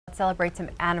celebrate some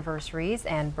anniversaries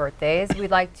and birthdays. We'd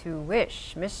like to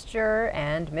wish Mr.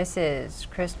 and Mrs.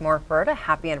 Chris Morford a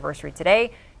happy anniversary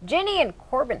today. Jenny and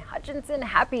Corbin Hutchinson,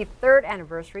 happy 3rd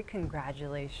anniversary.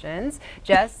 Congratulations.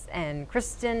 Jess and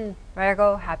Kristen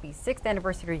Rago, happy 6th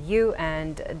anniversary to you.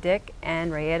 And Dick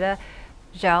and Rayetta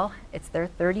Gel, it's their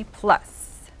 30 plus.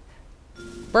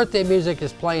 Birthday music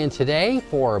is playing today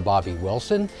for Bobby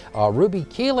Wilson. Ruby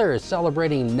Keeler is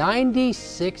celebrating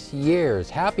 96 years.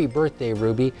 Happy birthday,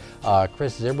 Ruby.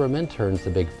 Chris Zimmerman turns the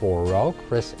big 4-0.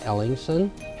 Chris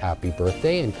Ellingson, happy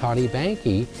birthday. And Connie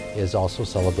Banke is also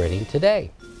celebrating today.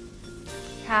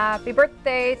 Happy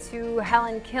birthday to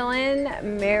Helen Killen,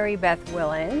 Mary Beth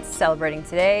Willens, celebrating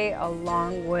today,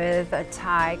 along with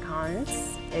Ty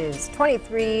Cons is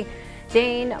 23.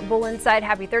 Dane Bullenside,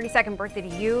 happy 32nd birthday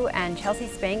to you, and Chelsea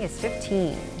Spang is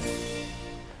 15.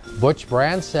 Butch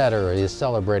Brandstetter is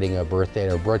celebrating a birthday,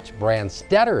 or Butch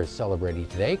Brandstetter is celebrating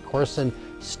today. Corson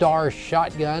Star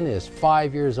Shotgun is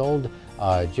 5 years old.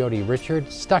 Jody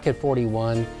Richard, stuck at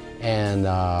 41, and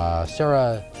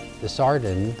Sarah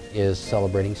Desardin is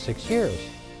celebrating 6 years.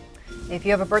 If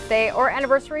you have a birthday or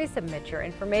anniversary, submit your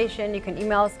information. You can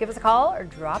email us, give us a call, or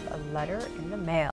drop a letter in the mail.